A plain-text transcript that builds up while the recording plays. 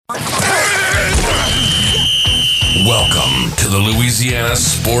Welcome to the Louisiana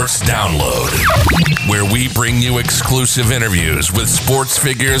Sports Download, where we bring you exclusive interviews with sports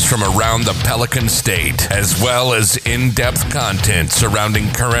figures from around the Pelican State, as well as in-depth content surrounding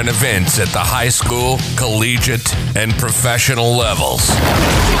current events at the high school, collegiate, and professional levels.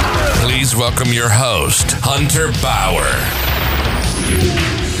 Please welcome your host, Hunter Bauer.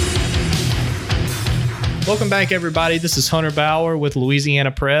 Welcome back, everybody. This is Hunter Bauer with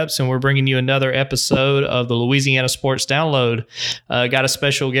Louisiana Preps, and we're bringing you another episode of the Louisiana Sports Download. Got a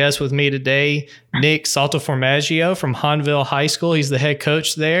special guest with me today, Nick Saltaformaggio from Hahnville High School. He's the head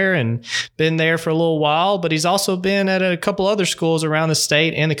coach there and been there for a little while, but he's also been at a couple other schools around the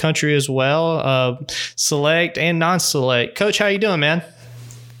state and the country as well, select and non-select. Coach, how you doing, man?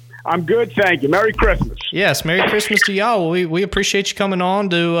 I'm good, thank you. Merry Christmas. Yes, Merry Christmas to y'all. We appreciate you coming on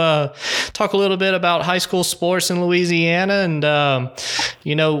to talk a little bit about high school sports in Louisiana. And,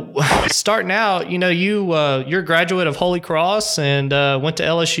 starting out, you're a graduate of Holy Cross and went to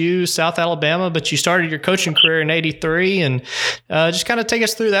LSU, South Alabama, but you started your coaching career in '83. And just kind of take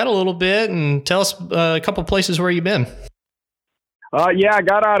us through that a little bit and tell us a couple places where you've been. I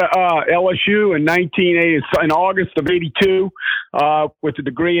got out of LSU in August of '82 with a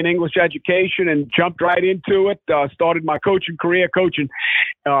degree in English education and jumped right into it. Started my coaching career coaching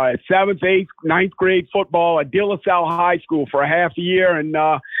 7th, 8th, 9th grade football at De La Salle High School for a half a year and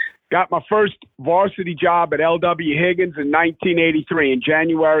got my first varsity job at L.W. Higgins in 1983, in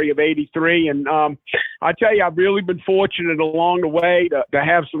January of '83. And I tell you, I've really been fortunate along the way to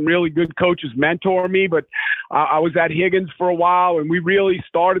have some really good coaches mentor me. But I was at Higgins for a while, and we really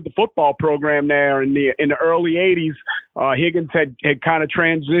started the football program there in the early '80s. Higgins had kind of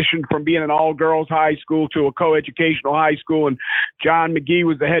transitioned from being an all-girls high school to a co-educational high school, and John McGee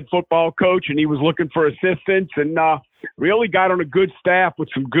was the head football coach, and he was looking for assistants, and really got on a good staff with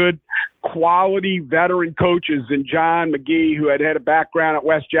some good quality veteran coaches, and John McGee, who had a background at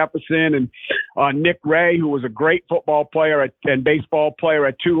West Jefferson, and Nick Ray, who was a great football player and baseball player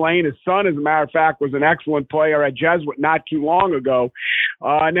at Tulane. His son, as a matter of fact, was an excellent player at Jesuit not too long ago.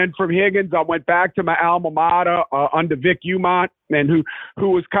 And then from Higgins, I went back to my alma mater under Vic Umont, and who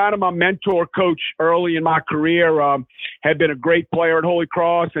was kind of my mentor coach early in my career, had been a great player at Holy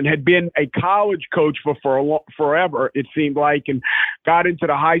Cross and had been a college coach for forever, it seemed like, and got into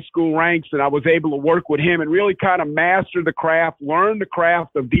the high school ranks, and I was able to work with him and really kind of master the craft, learn the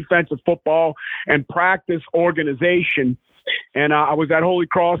craft of defensive football and practice organization. And I was at Holy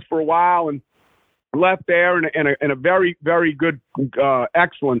Cross for a while and left there, and a very, very good,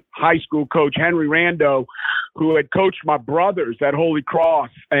 excellent high school coach, Henry Rando, who had coached my brothers at Holy Cross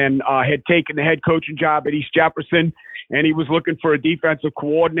and had taken the head coaching job at East Jefferson, and he was looking for a defensive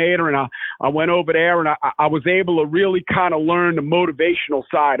coordinator. And I went over there, and I was able to really kind of learn the motivational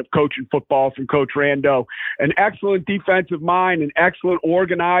side of coaching football from Coach Rando. An excellent defensive mind, an excellent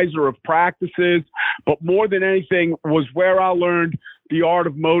organizer of practices, but more than anything was where I learned the art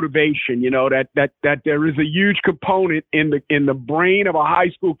of motivation, that there is a huge component in the brain of a high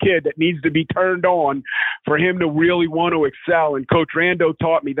school kid that needs to be turned on for him to really want to excel. And Coach Rando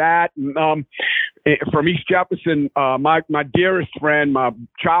taught me that. And from East Jefferson, my dearest friend, my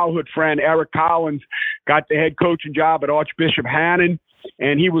childhood friend, Eric Collins, got the head coaching job at Archbishop Hannon.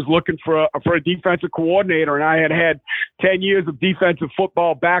 And he was looking for a defensive coordinator. And I had 10 years of defensive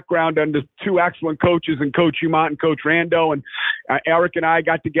football background under two excellent coaches, and Coach Umont and Coach Rando. And Eric and I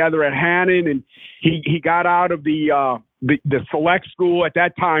got together at Hannon, and he got out of the select school, at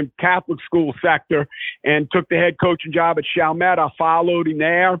that time Catholic school sector, and took the head coaching job at Chalmette. I followed him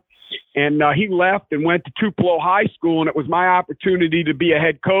there. And he left and went to Tupelo High School, and it was my opportunity to be a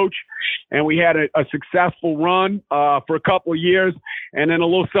head coach. And we had a successful run for a couple of years, and then a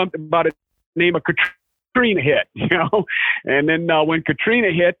little something about the name of Katrina hit, And then when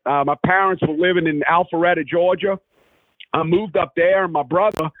Katrina hit, my parents were living in Alpharetta, Georgia. I moved up there, and my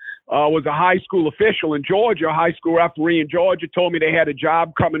brother was a high school official in Georgia, a high school referee in Georgia, told me they had a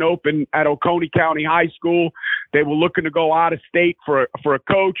job coming open at Oconee County High School. They were looking to go out of state for a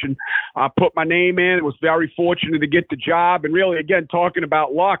coach, and I put my name in. I was very fortunate to get the job. And really, again, talking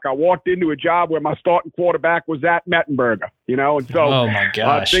about luck, I walked into a job where my starting quarterback was at Mettenberger, and so oh my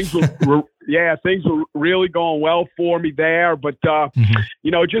gosh. Things were really going well for me there. But,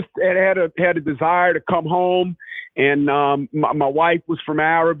 just had a desire to come home. And my wife was from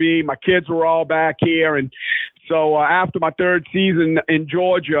Araby. My kids were all back here. And So after my third season in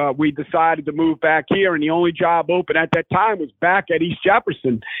Georgia, we decided to move back here, and the only job open at that time was back at East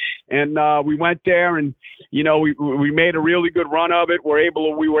Jefferson. And we went there, and we made a really good run of it.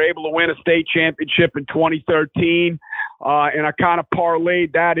 We were able to win a state championship in 2013, and I kind of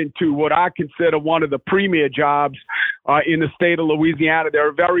parlayed that into what I consider one of the premier jobs in the state of Louisiana. There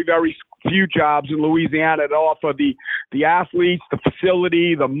are very, very few jobs in Louisiana that offer the athletes, the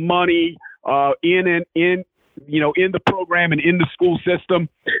facility, the money in the program and in the school system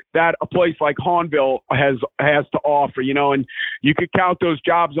that a place like Hahnville has to offer, and you could count those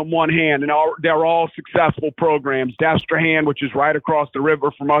jobs on one hand, and they're all successful programs. Destrehan, which is right across the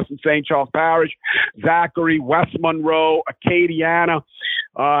river from us in St. Charles Parish, Zachary, West Monroe, Acadiana,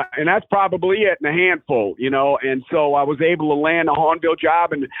 and that's probably it in a handful, and so I was able to land a Hahnville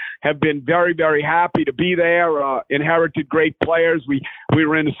job and have been very, very happy to be there, inherited great players. We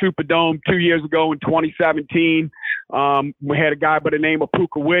were in the Superdome 2 years ago in 2017. We had a guy by the name of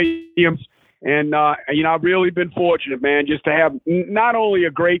Puka Williams. And, I've really been fortunate, man, just to have not only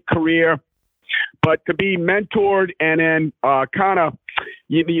a great career, but to be mentored and then kind of,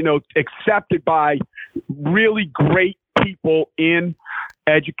 accepted by really great people in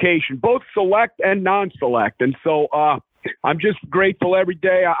education, both select and non-select. And so I'm just grateful every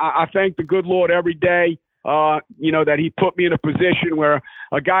day. I thank the good Lord every day. That he put me in a position where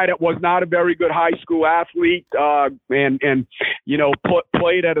a guy that was not a very good high school athlete,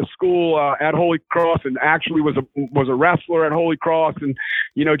 played at a school at Holy Cross and actually was a wrestler at Holy Cross, and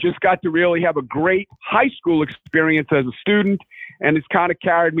just got to really have a great high school experience as a student, and it's kind of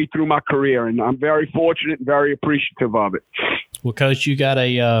carried me through my career, and I'm very fortunate and very appreciative of it. Well, Coach, you got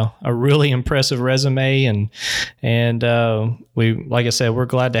a really impressive resume, and we, like I said, we're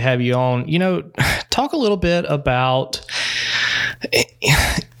glad to have you on. Talk a little bit about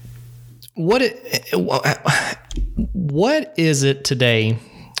what is it today?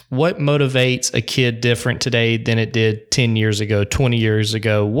 What motivates a kid different today than it did 10 years ago, 20 years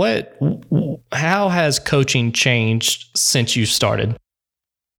ago? How has coaching changed since you started?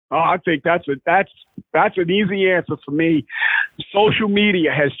 Oh, I think that's an easy answer for me. Social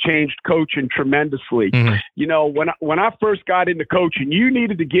media has changed coaching tremendously. Mm-hmm. When I first got into coaching, you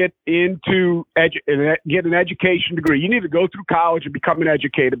needed to get into get an education degree. You needed to go through college and become an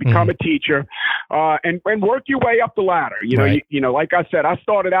educator, become a teacher, and work your way up the ladder. Right. Like I said, I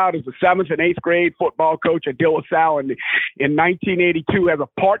started out as a 7th and 8th grade football coach at De La Salle in 1982 as a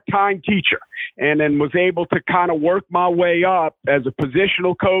part-time teacher, and then was able to kind of work my way up as a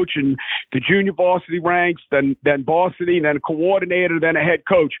positional coach and the junior varsity ranks, then varsity, then a coordinator, then a head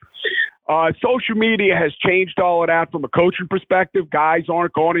coach. Social media has changed all of that from a coaching perspective. Guys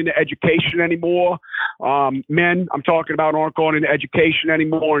aren't going into education anymore. Men, I'm talking about, aren't going into education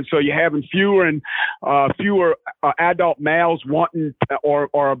anymore. And so you're having fewer adult males wanting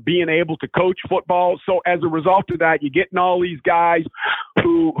or being able to coach football. So as a result of that, you're getting all these guys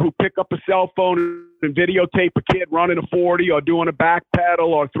who pick up a cell phone and videotape a kid running a 40 or doing a back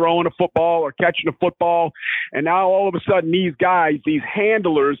pedal or throwing a football or catching a football. And now all of a sudden these guys, these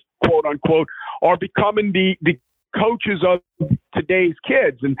handlers, quote unquote, are becoming the coaches of today's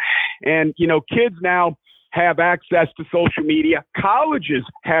kids. And kids now have access to social media. Colleges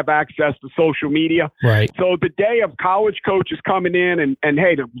have access to social media. Right. So the day of college coaches coming in and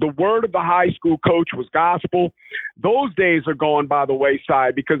hey, the word of the high school coach was gospel. Those days are gone by the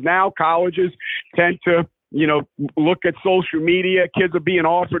wayside because now colleges tend to look at social media. Kids are being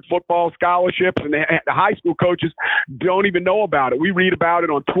offered football scholarships, and the high school coaches don't even know about it. We read about it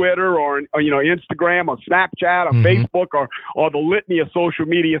on Twitter or Instagram or Snapchat or Facebook or the litany of social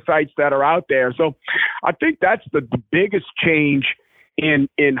media sites that are out there. So I think that's the biggest change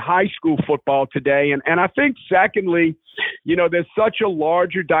in high school football today. And I think secondly, there's such a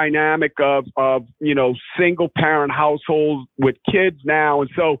larger dynamic of single parent households with kids now. And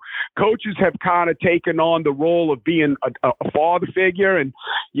so coaches have kind of taken on the role of being a father figure. And,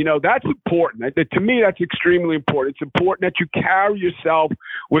 that's important. To me, that's extremely important. It's important that you carry yourself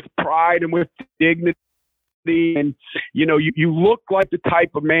with pride and with dignity. And you look like the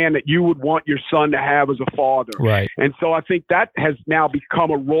type of man that you would want your son to have as a father. Right. And so I think that has now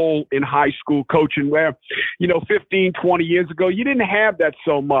become a role in high school coaching where 15, 20 years ago you didn't have that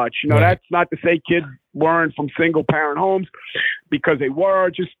so much. Right. That's not to say kids weren't from single parent homes, because they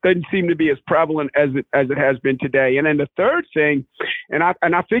were, just didn't seem to be as prevalent as it has been today. And then the third thing, and I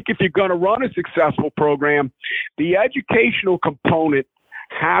think if you're going to run a successful program, the educational component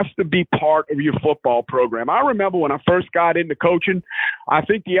has to be part of your football program. I remember when I first got into coaching, I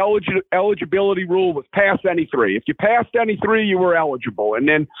think the eligibility rule was pass any three. If you passed any three, you were eligible. And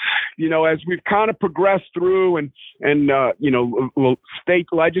then, as we've kind of progressed through and state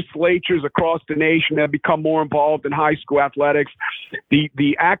legislatures across the nation have become more involved in high school athletics,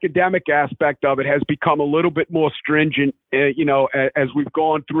 the academic aspect of it has become a little bit more stringent, as we've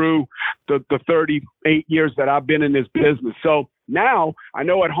gone through the 38 years that I've been in this business. So now I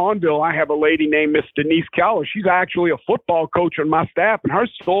know at Hahnville, I have a lady named Miss Denise Keller. She's actually a football coach on my staff, and her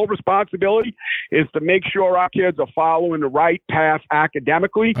sole responsibility is to make sure our kids are following the right path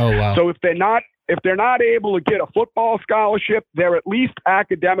academically. Oh, wow. So if they're not able to get a football scholarship, they're at least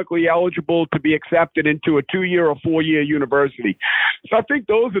academically eligible to be accepted into a 2-year or 4-year university. So I think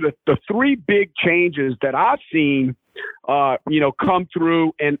those are the three big changes that I've seen come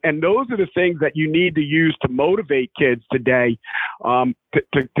through. And those are the things that you need to use to motivate kids today,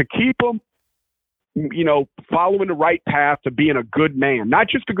 to keep them, following the right path to being a good man, not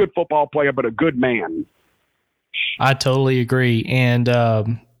just a good football player, but a good man. I totally agree. And,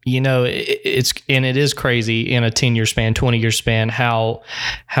 it is crazy in a 10-year span, 20-year span, how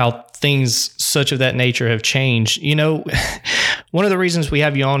things such of that nature have changed. One of the reasons we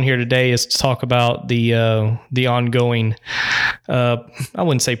have you on here today is to talk about the ongoing, I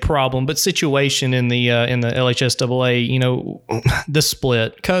wouldn't say problem, but situation in the LHSAA. The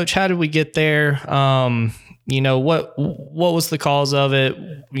split. Coach, how did we get there? What was the cause of it?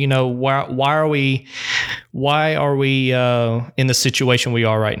 Why are we in the situation we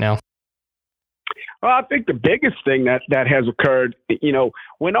are right now? Well, I think the biggest thing that has occurred,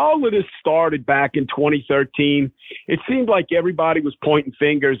 when all of this started back in 2013, it seemed like everybody was pointing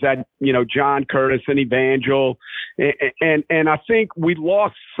fingers at, John Curtis and Evangel. And I think we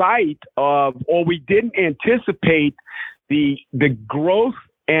lost sight of, or we didn't anticipate the growth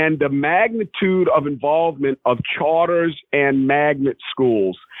and the magnitude of involvement of charters and magnet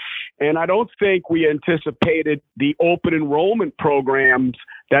schools. And I don't think we anticipated the open enrollment programs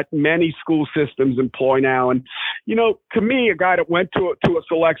that many school systems employ now. And, to me, a guy that went to a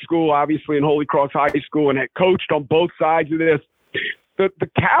select school, obviously in Holy Cross High School, and had coached on both sides of this, the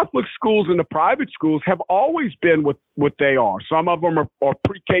Catholic schools and the private schools have always been what they are. Some of them are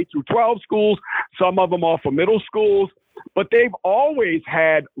pre-K through 12 schools. Some of them are for middle schools. But they've always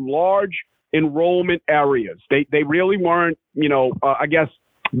had large enrollment areas. They really weren't,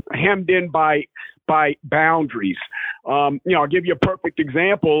 hemmed in by boundaries. I'll give you a perfect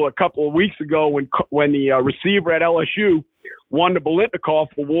example. A couple of weeks ago, when the receiver at LSU won the Bolitnikoff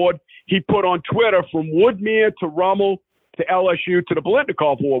Award, he put on Twitter, from Woodmere to Rummel to LSU to the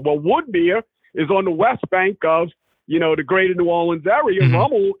Bolitnikoff Award. Well, Woodmere is on the west bank of the greater New Orleans area. Mm-hmm.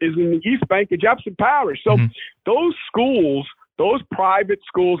 Rummel is in the east bank of Jefferson Parish. So those schools, those private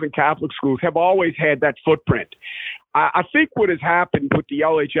schools and Catholic schools, have always had that footprint. I think what has happened with the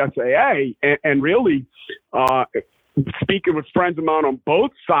LHSAA, and really speaking with friends of mine on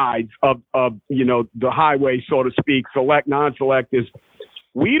both sides of the highway, so to speak, select, non-select, is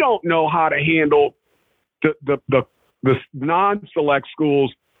we don't know how to handle the non-select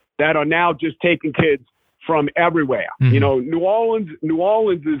schools that are now just taking kids from everywhere. Mm-hmm. New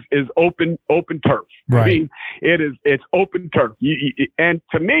Orleans is open turf. Right. I mean, it's open turf. And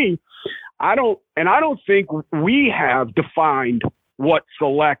to me, I don't think we have defined what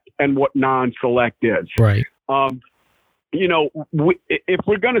select and what non-select is. Right. If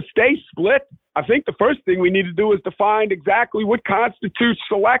we're going to stay split, I think the first thing we need to do is define exactly what constitutes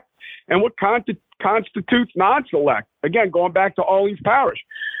select and what constitutes non-select. Again, going back to Orleans Parish,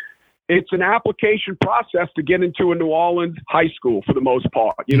 it's an application process to get into a New Orleans high school for the most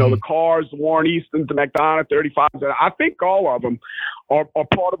part. The Cars, the Warren Eastons, the McDonough 35s, I think all of them are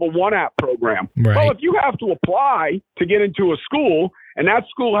part of a one-app program. Right. Well, if you have to apply to get into a school and that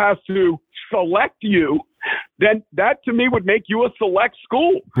school has to select you, then that to me would make you a select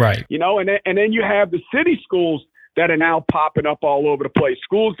school. Right. And then you have the city schools that are now popping up all over the place,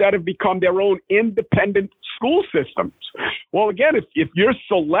 schools that have become their own independent school systems. Well, again, if you're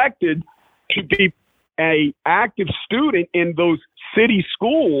selected to be a active student in those city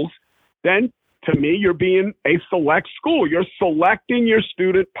schools, then to me, you're being a select school. You're selecting your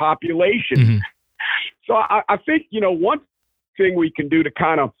student population. Mm-hmm. So I think, one thing we can do to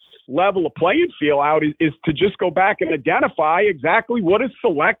kind of level a playing field out is to just go back and identify exactly what is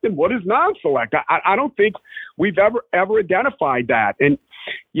select and what is non-select. I don't think we've ever identified that. And,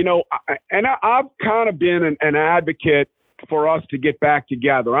 I've kind of been an advocate for us to get back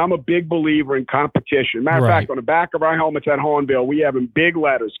together. I'm a big believer in competition. Matter of fact, on the back of our helmets at Hahnville, we have in big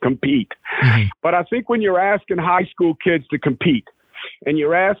letters, compete. Mm-hmm. But I think when you're asking high school kids to compete, and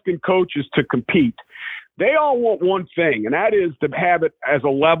you're asking coaches to compete, they all want one thing, and that is to have it as a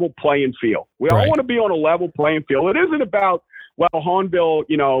level playing field. We all want to be on a level playing field. It isn't about, well, Hahnville,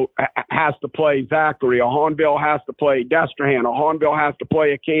 has to play Zachary, or Hahnville has to play Destrehan, or Hahnville has to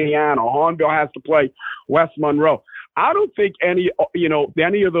play Acadiana, or Hahnville has to play West Monroe. I don't think any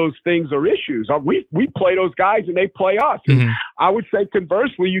of those things are issues. We play those guys and they play us. Mm-hmm. And I would say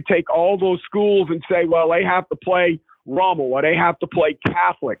conversely, you take all those schools and say, well, they have to play Rummel or they have to play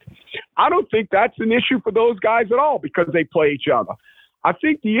Catholic. I don't think that's an issue for those guys at all because they play each other. I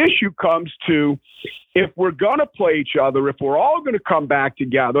think the issue comes to if we're going to play each other, if we're all going to come back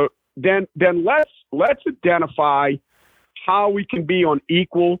together, then let's identify how we can be on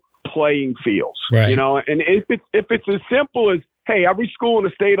equal playing fields. Right. And if it's as simple as, hey, every school in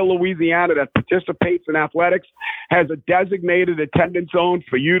the state of Louisiana that participates in athletics has a designated attendance zone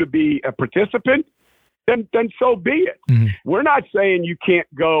for you to be a participant, then so be it. Mm-hmm. We're not saying you can't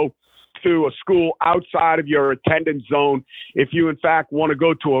go to a school outside of your attendance zone if you, in fact, want to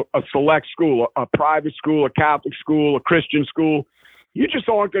go to a select school, a private school, a Catholic school, a Christian school. You just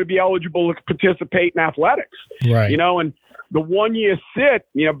aren't going to be eligible to participate in athletics. Right. And the 1 year sit,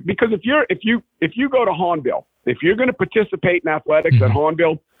 because if you go to Hahnville, if you're going to participate in athletics at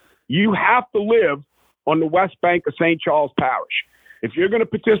Hahnville, you have to live on the west bank of St. Charles Parish. If you're going to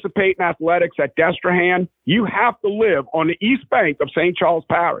participate in athletics at Destrehan, you have to live on the east bank of St. Charles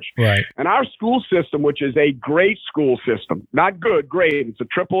Parish. Right. And our school system, which is a great school system, not good, great, it's a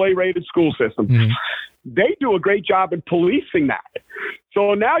AAA rated school system. Mm-hmm. They do a great job in policing that.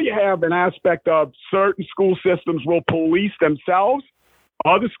 So now you have an aspect of certain school systems will police themselves.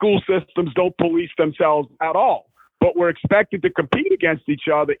 Other school systems don't police themselves at all. But we're expected to compete against each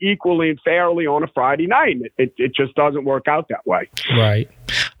other equally and fairly on a Friday night. It just doesn't work out that way. Right.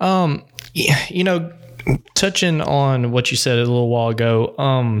 Touching on what you said a little while ago,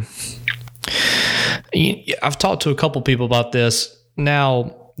 I've talked to a couple people about this.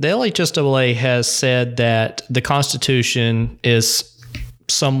 Now, the LHSAA has said that the Constitution is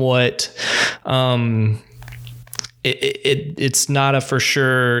somewhat it's not a for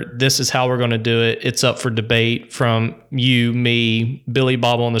sure, this is how we're going to do it. It's up for debate from you, me, Billy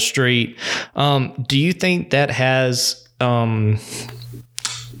Bob on the street. Do you think that has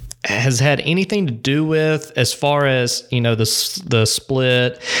had anything to do with, as far as, the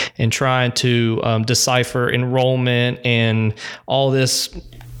split and trying to decipher enrollment and all this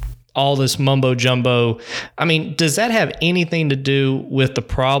mumbo jumbo? I mean, does that have anything to do with the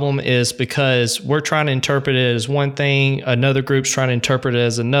problem is because we're trying to interpret it as one thing, another group's trying to interpret it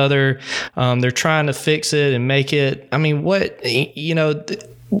as another. They're trying to fix it and make it, it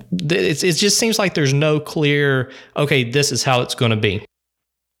just seems like there's no clear, okay, this is how it's going to be.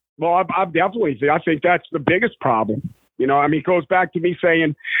 Well, I think that's the biggest problem. It goes back to me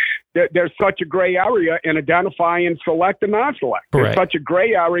saying that there's such a gray area in identifying select and non-select. Correct. There's such a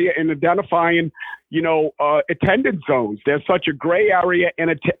gray area in identifying, attendance zones. There's such a gray area in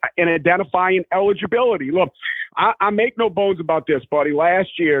identifying eligibility. Look, I make no bones about this, buddy. Last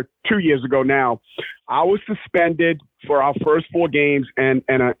year, 2 years ago now, I was suspended for our first 4 games, and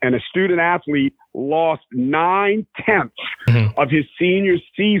a student athlete lost 9/10 of his senior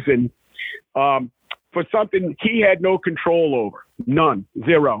season for something he had no control over. None.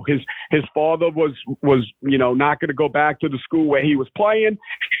 Zero. His father was not going to go back to the school where he was playing.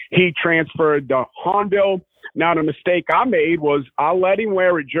 He transferred to Hahnville. Now, the mistake I made was I let him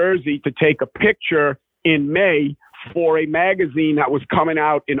wear a jersey to take a picture in May for a magazine that was coming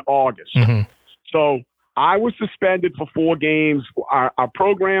out in August. Mm-hmm. So I was suspended for 4 games. Our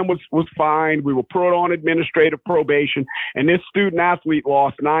program was fine. We were put on administrative probation, and this student athlete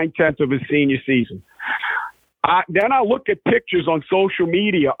lost 9/10 of his senior season. Then I look at pictures on social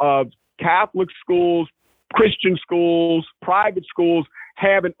media of Catholic schools, Christian schools, private schools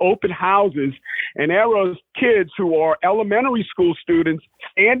having open houses, and there are kids who are elementary school students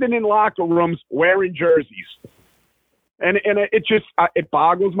standing in locker rooms wearing jerseys. And it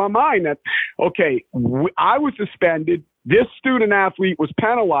boggles my mind that, okay, I was suspended. This student athlete was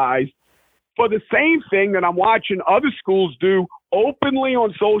penalized for the same thing that I'm watching other schools do openly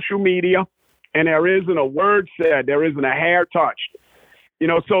on social media, and there isn't a word said. There isn't a hair touched.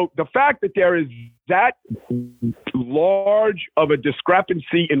 So the fact that there is that large of a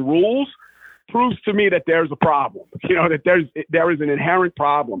discrepancy in rules proves to me that there's a problem, that there is an inherent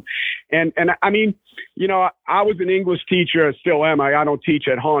problem. And I mean, I was an English teacher, still am. I don't teach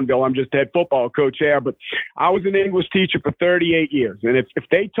at Hahnville. I'm just head football coach there, but I was an English teacher for 38 years. And if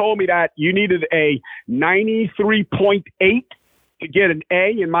they told me that you needed a 93.8 to get an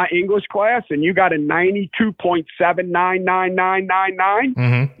A in my English class and you got a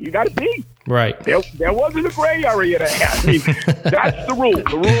 92.799999, you got a B. Right. There wasn't a gray area there. I mean, that's the rule.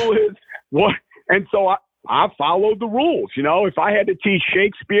 The rule is what, and so I followed the rules. You know, if I had to teach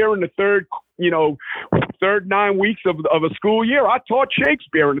Shakespeare in the third 9 weeks of a school year, I taught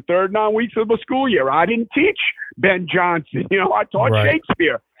Shakespeare in the third 9 weeks of a school year. I didn't teach Ben Jonson. You know, I taught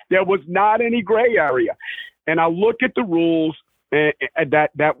Shakespeare. There was not any gray area. And I look at the rules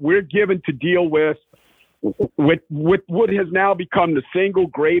that we're given to deal with what has now become the single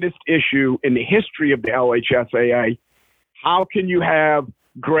greatest issue in the history of the LHSAA. How can you have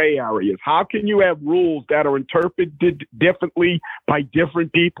gray areas? How can you have rules that are interpreted differently by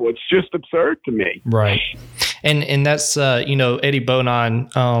different people? It's just absurd to me. Right. And that's, Eddie Bonin,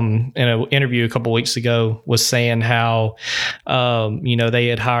 in an interview a couple of weeks ago, was saying how, they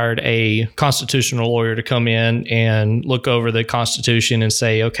had hired a constitutional lawyer to come in and look over the Constitution and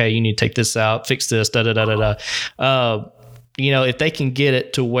say, okay, you need to take this out, fix this, if they can get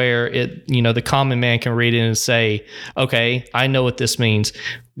it to where the common man can read it and say, okay, I know what this means.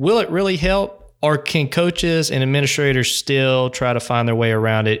 Will it really help? Or can coaches and administrators still try to find their way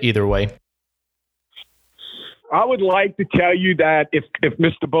around it either way? I would like to tell you that if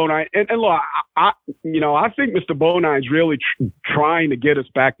Mr. Bonin, and look, I think Mr. Bonin is really trying to get us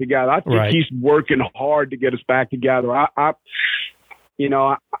back together. I think he's working hard to get us back together.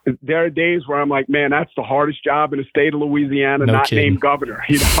 There are days where I'm like, man, that's the hardest job in the state of Louisiana, named governor,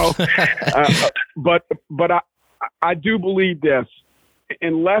 but I do believe this,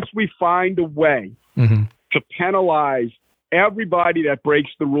 unless we find a way to penalize everybody that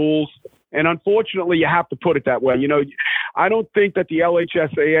breaks the rules. And unfortunately, you have to put it that way. I don't think that the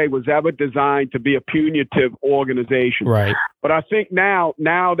LHSAA was ever designed to be a punitive organization. Right. But I think now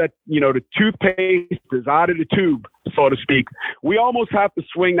that, the toothpaste is out of the tube, so to speak, we almost have to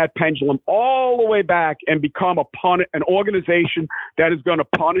swing that pendulum all the way back and become an organization that is going to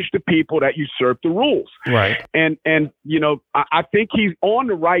punish the people that usurp the rules. Right. And I think he's on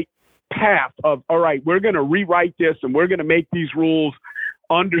the right path of, all right, we're going to rewrite this and we're going to make these rules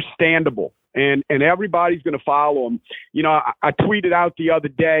understandable, and everybody's going to follow them. I tweeted out the other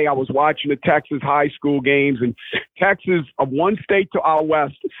day, I was watching the Texas high school games, and Texas, one state to our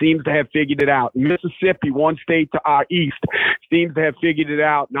west, seems to have figured it out. Mississippi, one state to our east, seems to have figured it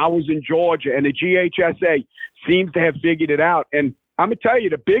out. And I was in Georgia, and the GHSA seems to have figured it out. And I'm going to tell you,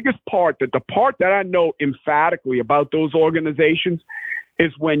 the biggest part, the part that I know emphatically about those organizations,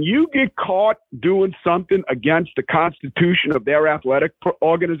 is when you get caught doing something against the constitution of their athletic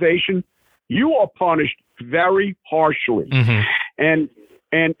organization, you are punished very harshly. And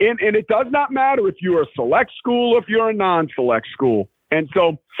it does not matter if you're a select school or if you're a non-select school. And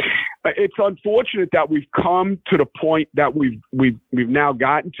so it's unfortunate that we've come to the point that we've now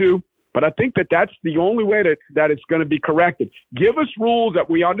gotten to. But I think that that's the only way that it's going to be corrected. Give us rules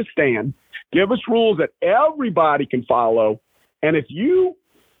that we understand. Give us rules that everybody can follow. And if you're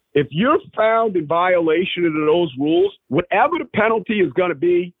found in violation of those rules, whatever the penalty is going to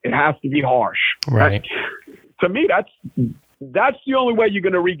be, it has to be harsh. Right. To me, that's the only way you're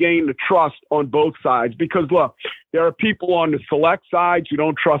going to regain the trust on both sides. Because look, there are people on the select sides who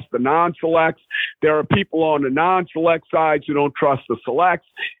don't trust the non-selects. There are people on the non-select sides who don't trust the selects.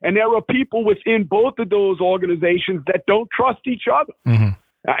 And there are people within both of those organizations that don't trust each other. And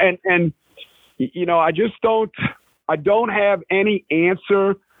I don't have any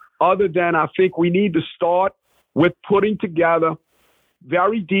answer other than I think we need to start with putting together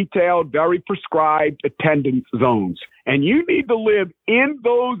very detailed, very prescribed attendance zones. And you need to live in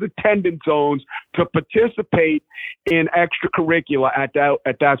those attendance zones to participate in extracurricular at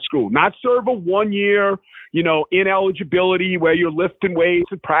that school. Not serve a 1 year, ineligibility where you're lifting weights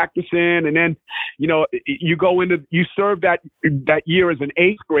and practicing. And then, you serve that year as an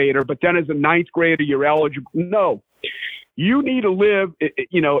 8th grader, but then as a 9th grader, you're eligible. No, you need to live,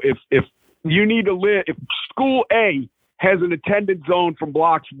 if school A has an attendance zone from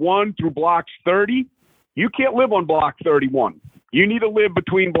blocks 1 through blocks 30, you can't live on block 31. You need to live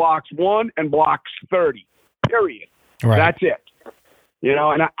between blocks 1 and blocks 30, period. Right. That's it.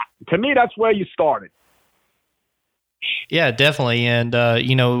 And to me, that's where you started. Yeah, definitely. And,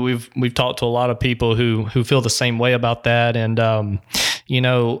 we've talked to a lot of people who feel the same way about that. And,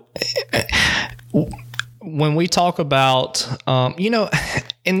 when we talk about,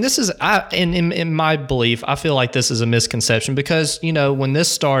 and this is, in my belief, I feel like this is a misconception because, when this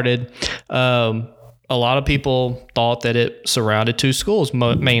started, a a lot of people thought that it surrounded two schools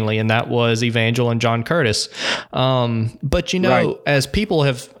mainly, and that was Evangel and John Curtis. But, Right. as people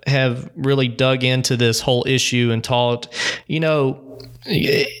have really dug into this whole issue and taught,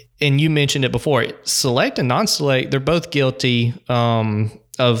 and you mentioned it before, select and non-select, they're both guilty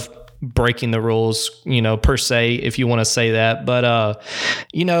of breaking the rules, per se, if you want to say that. But,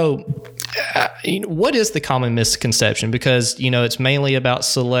 what is the common misconception? Because, it's mainly about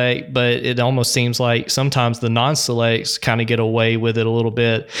select, but it almost seems like sometimes the non-selects kind of get away with it a little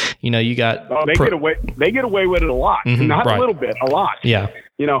bit. You got... They get away with it a lot. Not right. A little bit, a lot. Yeah.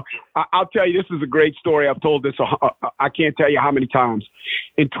 I'll tell you, this is a great story. I've told this, I can't tell you how many times.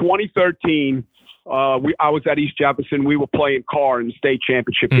 In 2013, I was at East Jefferson. We were playing Carr in the state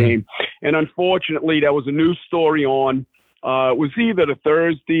championship game. And unfortunately, there was a news story on, it was either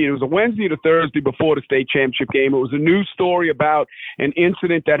it was a Wednesday or the Thursday before the state championship game. It was a news story about an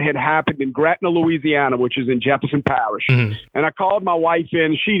incident that had happened in Gretna, Louisiana, which is in Jefferson Parish. And I called my wife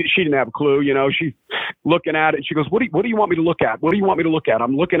in. She didn't have a clue. She's looking at it. And she goes, what do you want me to look at? What do you want me to look at?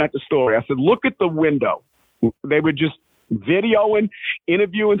 I'm looking at the story. I said, look at the window. They were just videoing,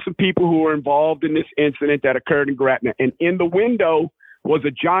 interviewing some people who were involved in this incident that occurred in Gretna. And in the window was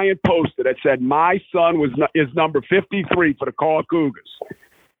a giant poster that said, my son is number 53 for the Carr Cougars.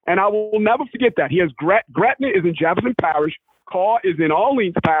 And I will never forget that. Gretna is in Jefferson Parish. Carr is in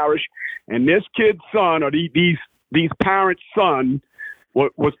Orleans Parish. And this kid's son, or these parents' son,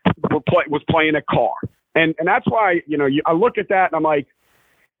 was playing a Carr. And that's why, I look at that and I'm like,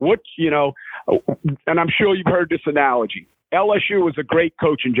 and I'm sure you've heard this analogy. LSU is a great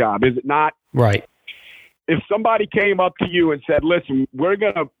coaching job, is it not? Right. If somebody came up to you and said, listen,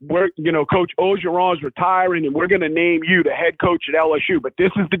 Coach Orgeron's retiring and we're going to name you the head coach at LSU, but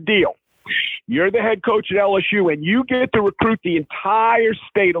this is the deal. You're the head coach at LSU and you get to recruit the entire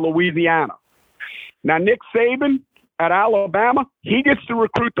state of Louisiana. Now, Nick Saban at Alabama, he gets to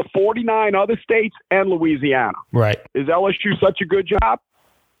recruit the 49 other states and Louisiana. Right. Is LSU such a good job?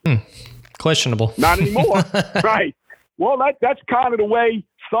 Questionable. Not anymore. Right. Well, that's kind of the way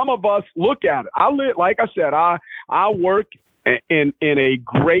some of us look at it. Like I said, I work in a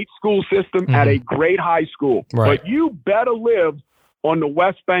great school system at a great high school. Right. But you better live on the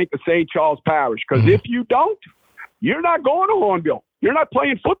west bank of St. Charles Parish, because if you don't, you're not going to Hahnville. You're not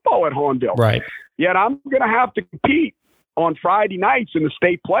playing football at Hahnville. Right. Yet I'm going to have to compete on Friday nights in the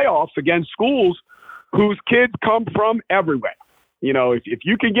state playoffs against schools whose kids come from everywhere. If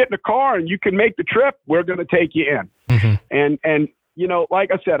you can get in the car and you can make the trip, we're going to take you in. And like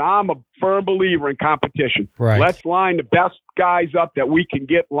I said, I'm a firm believer in competition. Right. Let's line the best guys up that we can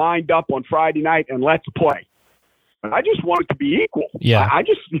get lined up on Friday night and let's play. I just want it to be equal. Yeah. I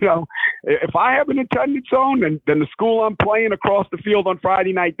just, if I have an attendance zone, then the school I'm playing across the field on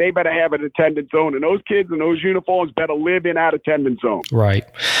Friday night, they better have an attendance zone. And those kids in those uniforms better live in that attendance zone. Right.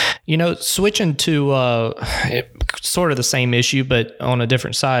 Switching to sort of the same issue, but on a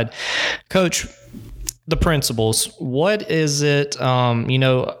different side, Coach, the principals, what is it,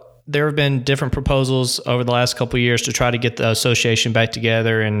 there have been different proposals over the last couple of years to try to get the association back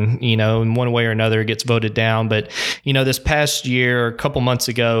together, and in one way or another it gets voted down. But this past year, a couple months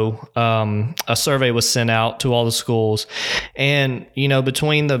ago, a survey was sent out to all the schools, and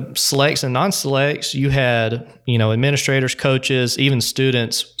between the selects and non-selects, you had administrators, coaches, even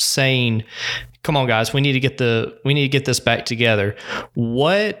students saying, "Come on, guys, we need to get this back together."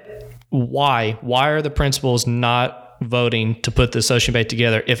 Why are the principals not voting to put the association back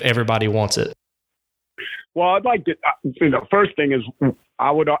together if everybody wants it? Well, I'd like to. First thing is,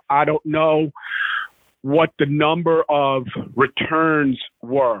 I don't know what the number of returns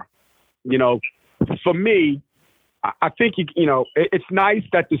were. For me, I think it's nice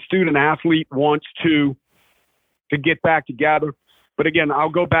that the student athlete wants to get back together. But again, I'll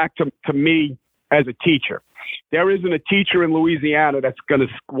go back to me as a teacher. There isn't a teacher in Louisiana that's going to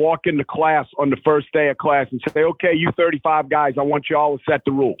walk into class on the first day of class and say, okay, you 35 guys, I want you all to set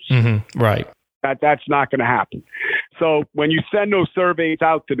the rules. Right. That's not going to happen. So when you send those surveys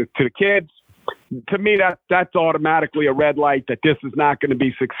out to the kids, to me, that's automatically a red light that this is not going to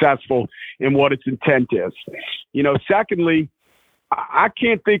be successful in what its intent is. Secondly, I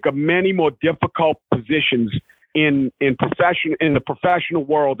can't think of many more difficult positions in the professional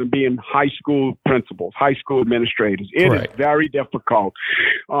world than being high school principals, high school administrators. It is very difficult.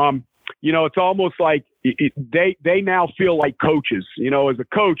 It's almost like they now feel like coaches. As a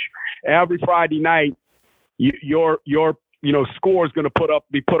coach, every Friday night, your score is going to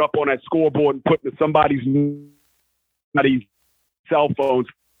be put up on that scoreboard and put into somebody's cell phones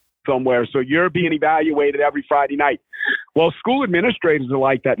somewhere, so you're being evaluated every Friday night. Well, school administrators are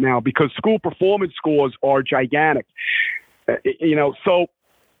like that now because school performance scores are gigantic. So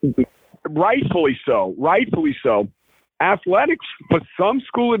rightfully so. Athletics for some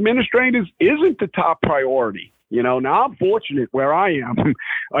school administrators isn't the top priority. Now I'm fortunate where I am.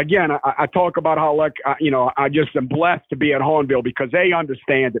 Again, I talk about how, I just am blessed to be at Hahnville because they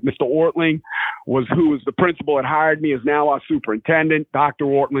understand that Mr. Ortling who was the principal that hired me, is now our superintendent, Dr.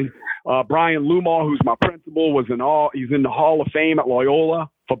 Ortling. Brian Lumar, who's my principal, he's in the Hall of Fame at Loyola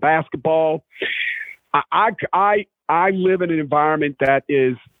for basketball. I live in an environment that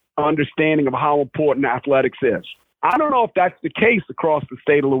is understanding of how important athletics is. I don't know if that's the case across the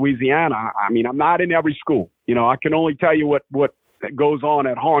state of Louisiana. I mean, I'm not in every school. I can only tell you what goes on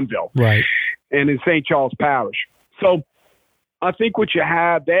at Hahnville, right, and in St. Charles Parish. So I think what you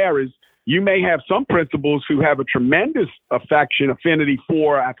have there is you may have some principals who have a tremendous affinity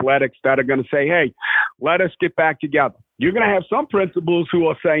for athletics that are going to say, hey, let us get back together. You're going to have some principals who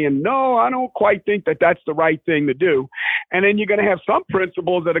are saying, no, I don't quite think that that's the right thing to do. And then you're going to have some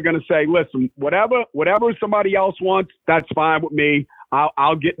principals that are going to say, listen, whatever somebody else wants, that's fine with me.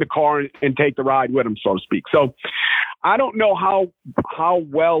 I'll get in the car and take the ride with them, so to speak. So I don't know how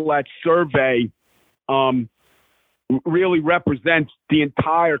well that survey really represents the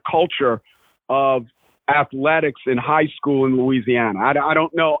entire culture of athletics in high school in Louisiana. I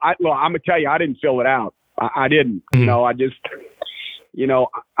don't know. I'm going to tell you, I didn't fill it out. I didn't. I just,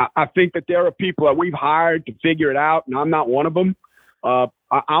 I think that there are people that we've hired to figure it out, and I'm not one of them.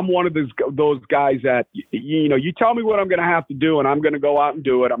 I'm one of those guys that, you tell me what I'm going to have to do, and I'm going to go out and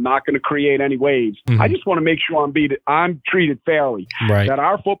do it. I'm not going to create any waves. I just want to make sure I'm treated fairly, right, that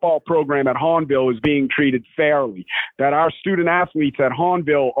our football program at Hahnville is being treated fairly, that our student athletes at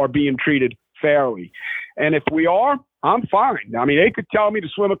Hahnville are being treated fairly. And if we are, I'm fine. I mean, they could tell me to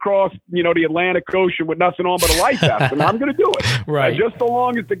swim across, the Atlantic Ocean with nothing on but a life vest, and I'm going to do it. Right. Just so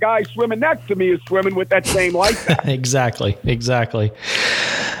long as the guy swimming next to me is swimming with that same life vest. Exactly.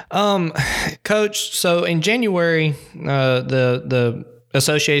 Coach, so in January, the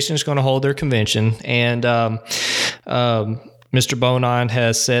association is going to hold their convention, and Mr. Bonin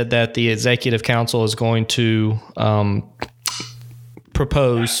has said that the executive council is going to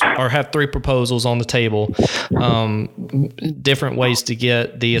propose or have 3 proposals on the table, different ways to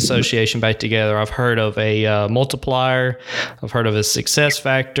get the association back together. I've heard of a multiplier. I've heard of a success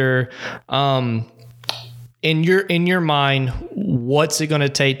factor. In your mind, what's it going to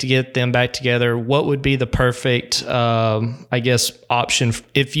take to get them back together? What would be the perfect, option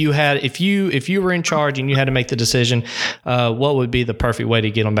if you were in charge and you had to make the decision? What would be the perfect way to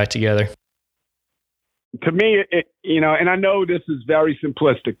get them back together? To me, and I know this is very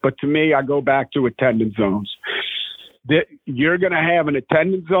simplistic, but to me, I go back to attendance zones. You're going to have an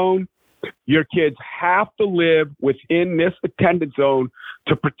attendance zone. Your kids have to live within this attendance zone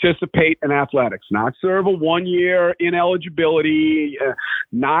to participate in athletics, not serve a 1-year ineligibility,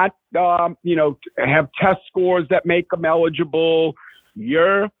 not, have test scores that make them eligible.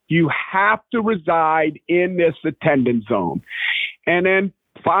 You have to reside in this attendance zone and then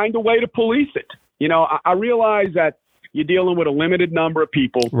find a way to police it. I realize that you're dealing with a limited number of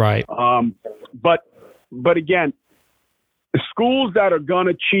people. Right. But again, the schools that are going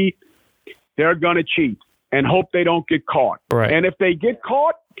to cheat, they're going to cheat and hope they don't get caught. Right. And if they get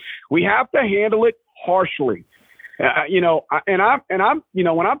caught, we have to handle it harshly. When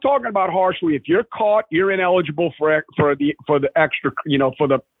I'm talking about harshly, if you're caught, you're ineligible for the extra, for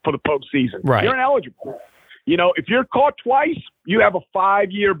the postseason. Right. You're ineligible. If you're caught twice, you have a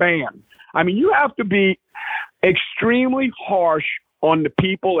 5-year ban. I mean, you have to be extremely harsh on the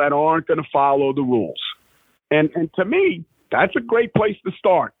people that aren't going to follow the rules. And to me, that's a great place to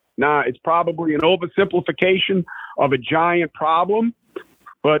start. Now, it's probably an oversimplification of a giant problem.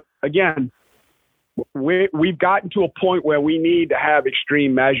 But again, we've gotten to a point where we need to have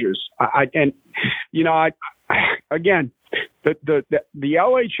extreme measures. The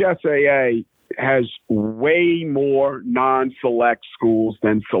LHSAA has way more non-select schools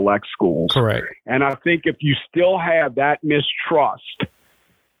than select schools. Correct. And I think if you still have that mistrust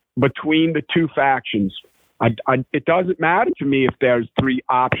between the two factions, it doesn't matter to me if there's 3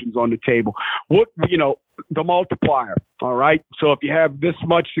 options on the table. The multiplier. All right. So if you have this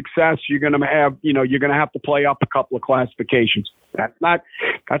much success, you're going to have to play up a couple of classifications. That's not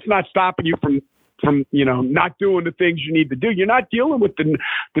stopping you from not doing the things you need to do. You're not dealing with the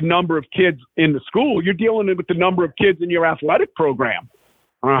number of kids in the school. You're dealing with the number of kids in your athletic program.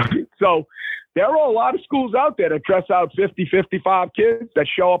 So there are a lot of schools out there that dress out 50, 55 kids that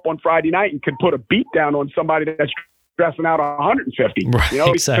show up on Friday night and can put a beat down on somebody that's stressing out 150. Right, you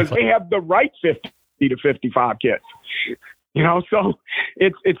know, exactly. because they have the right 50 to 55 kids. You know, so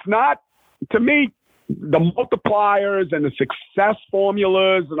it's not, to me, the multipliers and the success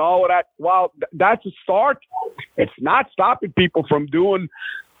formulas and all of that, while that's a start, it's not stopping people from doing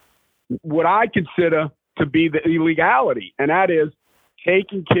what I consider to be the illegality, and that is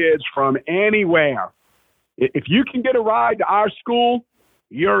taking kids from anywhere. If you can get a ride to our school,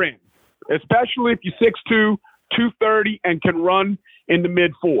 you're in, especially if you're 6'2", 230, and can run in the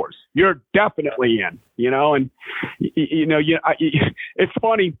mid-4s. You're definitely in, you know, and, you know, it's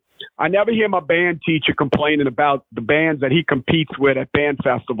funny. I never hear my band teacher complaining about the bands that he competes with at band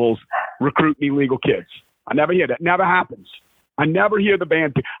festivals recruiting illegal kids. I never hear that. Never happens. I never hear the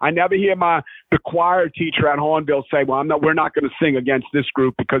band. I never hear the choir teacher at Hahnville say, "Well, we're not going to sing against this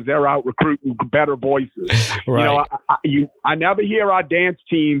group because they're out recruiting better voices." Right. You know, I never hear our dance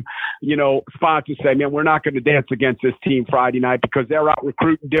team, you know, sponsors say, "Man, we're not going to dance against this team Friday night because they're out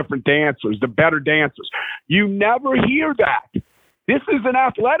recruiting different dancers, the better dancers." You never hear that. This is an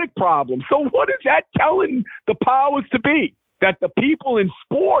athletic problem. So what is that telling the powers to be? That the people in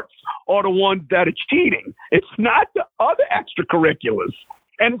sports are the ones that are cheating. It's not the other extracurriculars.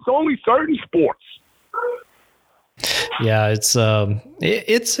 And it's only certain sports. Yeah, it's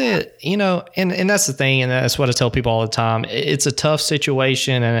you know, and that's the thing, and that's what I tell people all the time. It's a tough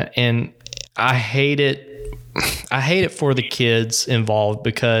situation, and I hate it. I hate it for the kids involved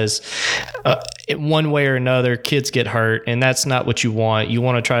because one way or another, kids get hurt, and that's not what you want. You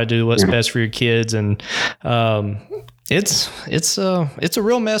want to try to do what's best for your kids, and it's a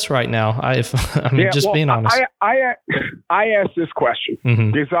real mess right now. Being honest. I ask this question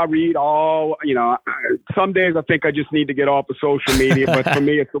because I read all, you know, some days I think I just need to get off of social media, but for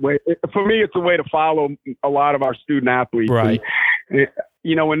me, it's a way to follow a lot of our student athletes. Right. And,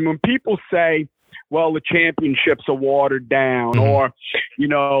 you know, when people say, well, the championships are watered down, or, you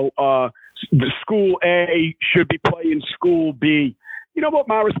know, the school A should be playing school B. You know what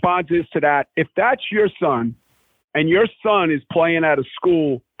my response is to that? If that's your son, and your son is playing at a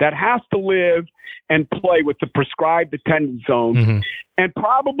school that has to live and play with the prescribed attendance zone and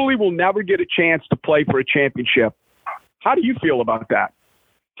probably will never get a chance to play for a championship, how do you feel about that?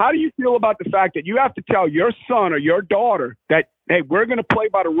 How do you feel about the fact that you have to tell your son or your daughter that, hey, we're going to play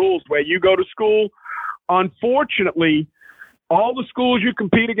by the rules where you go to school? Unfortunately, all the schools you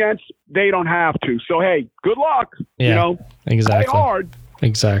compete against, they don't have to. So, hey, good luck. Yeah, you know, exactly. play hard.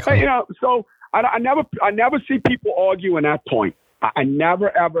 Exactly. You know, so I never see people arguing that point. I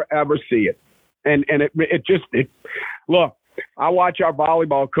never, ever, ever see it. And look, I watch our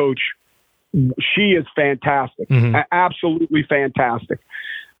volleyball coach. She is fantastic, absolutely fantastic.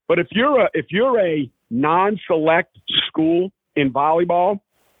 But if you're a non-select school in volleyball,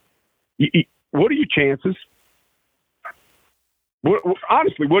 what are your chances?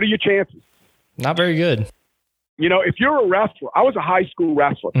 Honestly, what are your chances? Not very good. You know, if you're a wrestler, I was a high school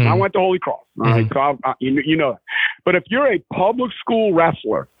wrestler. I went to Holy Cross. All right, so you know. But if you're a public school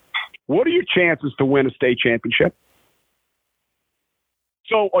wrestler, what are your chances to win a state championship?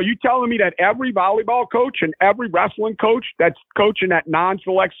 So are you telling me that every volleyball coach and every wrestling coach that's coaching at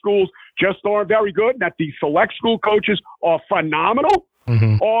non-select schools just aren't very good, and that these select school coaches are phenomenal?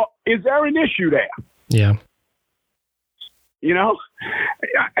 Or is there an issue there? Yeah. You know,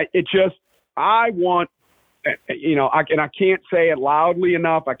 it just, I want, you know, I can't say it loudly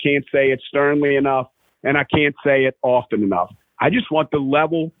enough. I can't say it sternly enough. And I can't say it often enough. I just want the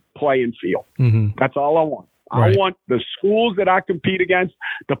level playing field. That's all I want. Right. I want the schools that I compete against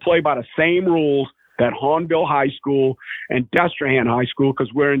to play by the same rules that Hahnville High School and Destrehan High School,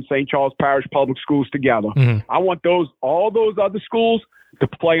 because we're in St. Charles Parish Public Schools together. I want all those other schools to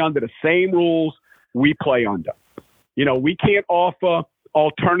play under the same rules we play under. You know, we can't offer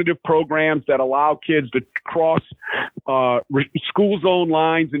alternative programs that allow kids to cross school zone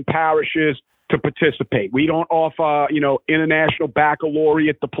lines and parishes to participate. We don't offer, you know, international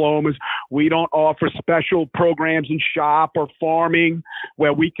baccalaureate diplomas. We don't offer special programs in shop or farming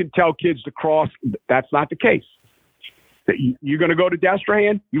where we can tell kids to cross. That's not the case. You're going to go to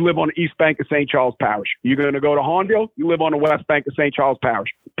Destrehan, you live on the east bank of St. Charles Parish. You're going to go to Hahnville, you live on the west bank of St. Charles Parish.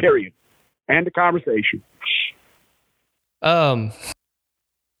 Period. End of conversation.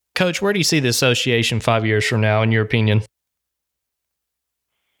 Coach, where do you see the association 5 years from now, in your opinion?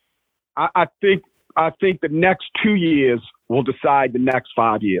 I think the next 2 years will decide the next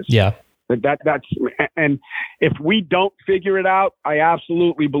 5 years. Yeah. That's and if we don't figure it out, I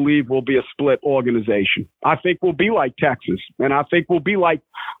absolutely believe we'll be a split organization. I think we'll be like Texas, and I think we'll be like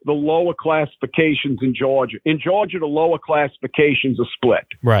the lower classifications in Georgia. In Georgia, the lower classifications are split.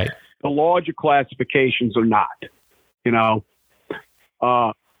 Right. The larger classifications are not.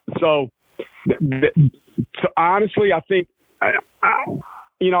 So honestly, I think, I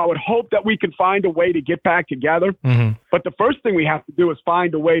would hope that we can find a way to get back together. Mm-hmm. But the first thing we have to do is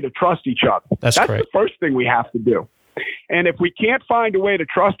find a way to trust each other. That's the first thing we have to do. And if we can't find a way to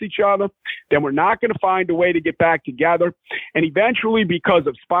trust each other, then we're not going to find a way to get back together. And eventually, because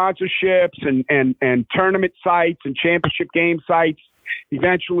of sponsorships and tournament sites and championship game sites,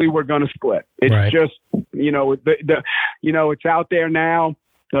 eventually we're going to split. It's just, it's out there now.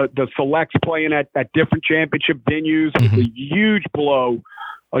 The selects playing at different championship venues is a huge blow,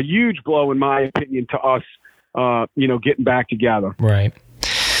 in my opinion, to us, getting back together. Right.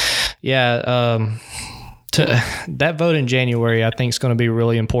 Yeah. That vote in January, I think, is going to be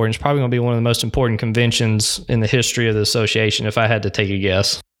really important. It's probably going to be one of the most important conventions in the history of the association, if I had to take a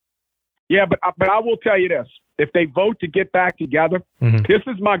guess. Yeah, but I will tell you this. If they vote to get back together, this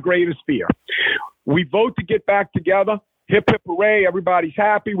is my greatest fear. We vote to get back together, hip, hip, hooray, everybody's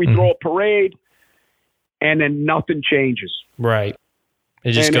happy, we throw a parade, and then nothing changes. Right.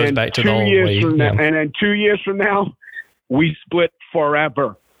 It just goes back to the old way. And then 2 years from now, we split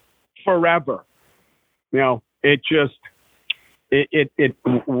forever. Forever. It just,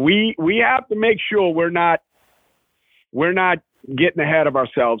 we have to make sure we're not getting ahead of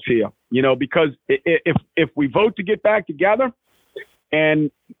ourselves here, because if we vote to get back together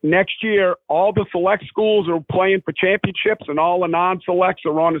and next year all the select schools are playing for championships and all the non-selects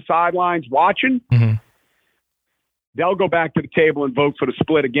are on the sidelines watching, they'll go back to the table and vote for the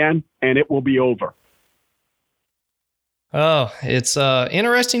split again, and it will be over. Oh, it's an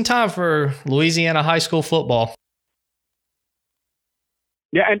interesting time for Louisiana high school football.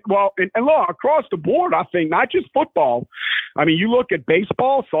 Yeah, and look, across the board, I think, not just football. I mean, you look at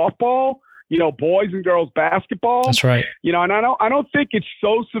baseball, softball, boys and girls basketball. That's right. And I don't think it's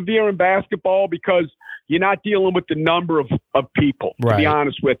so severe in basketball because you're not dealing with the number of people, to be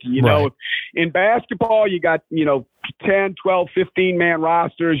honest with you. In basketball, you got, 10, 12, 15-man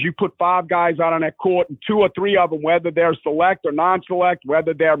rosters. You put 5 guys out on that court, and 2 or 3 of them, whether they're select or non-select,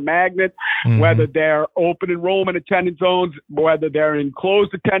 whether they're magnet, whether they're open enrollment attendance zones, whether they're in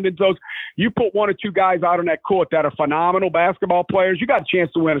closed attendance zones, you put 1 or 2 guys out on that court that are phenomenal basketball players, you got a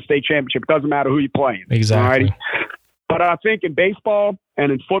chance to win a state championship. It doesn't matter who you're playing. Exactly. Alrighty? But I think in baseball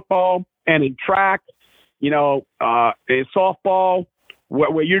and in football and in track, in softball,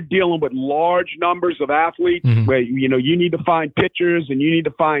 where you're dealing with large numbers of athletes, where, you need to find pitchers and you need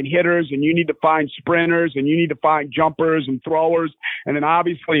to find hitters and you need to find sprinters and you need to find jumpers and throwers. And then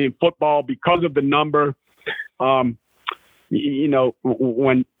obviously in football, because of the number, when you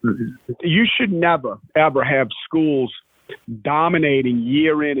should never, ever have schools dominating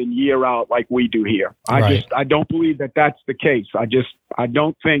year in and year out like we do here. I don't believe that that's the case. I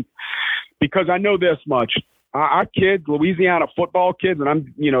don't think, because I know this much. Our kids, Louisiana football kids,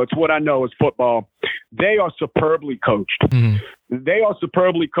 and it's what I know is football. They are superbly coached. They are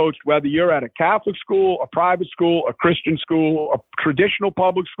superbly coached, whether you're at a Catholic school, a private school, a Christian school, a traditional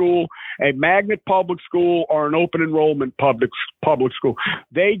public school, a magnet public school, or an open enrollment public school.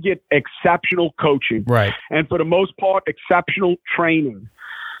 They get exceptional coaching. Right. And for the most part, exceptional training.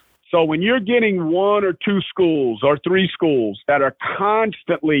 So when you're getting 1 or 2 schools or 3 schools that are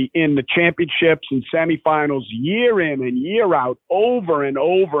constantly in the championships and semifinals year in and year out, over and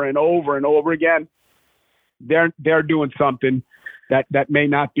over and over and over again, they're doing something that may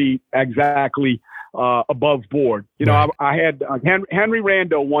not be exactly above board. I had Henry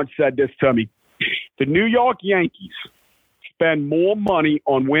Rando once said this to me: the New York Yankees spend more money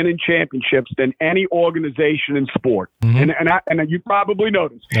on winning championships than any organization in sport. And you probably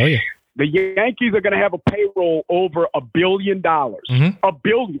noticed. Oh, yeah. The Yankees are going to have a payroll over $1 billion. $1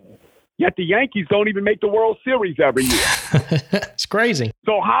 billion. Yet the Yankees don't even make the World Series every year. It's crazy.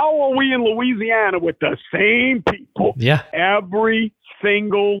 So how are we in Louisiana with the same people every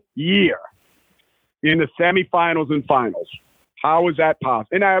single year in the semifinals and finals? How is that possible?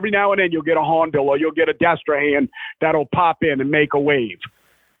 And every now and then you'll get a Hahnville or you'll get a Destrehan that'll pop in and make a wave.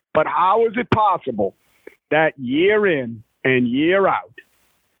 But how is it possible that year in and year out,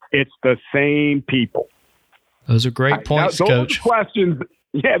 it's the same people? Those are great points, Coach. Those are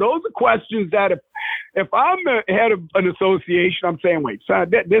questions that if I'm the head of an association, I'm saying, wait, son,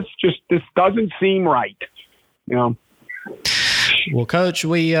 this doesn't seem right. Well, Coach,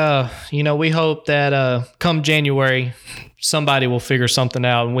 we hope that come January, somebody will figure something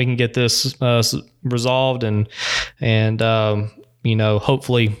out and we can get this resolved and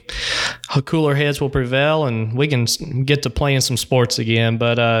hopefully cooler heads will prevail and we can get to playing some sports again.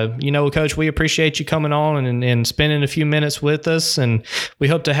 But, Coach, we appreciate you coming on and spending a few minutes with us. And we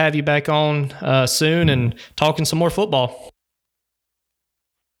hope to have you back on soon and talking some more football.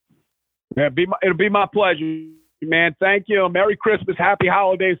 Yeah, it'll be my pleasure, man. Thank you. Merry Christmas. Happy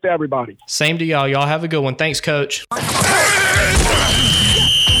holidays to everybody. Same to y'all. Y'all have a good one. Thanks, Coach.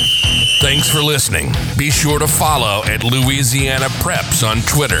 Thanks for listening. Be sure to follow at Louisiana Preps on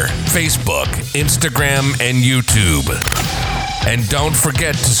Twitter, Facebook, Instagram, and YouTube. And don't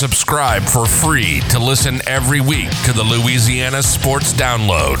forget to subscribe for free to listen every week to the Louisiana Sports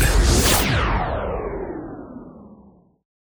Download.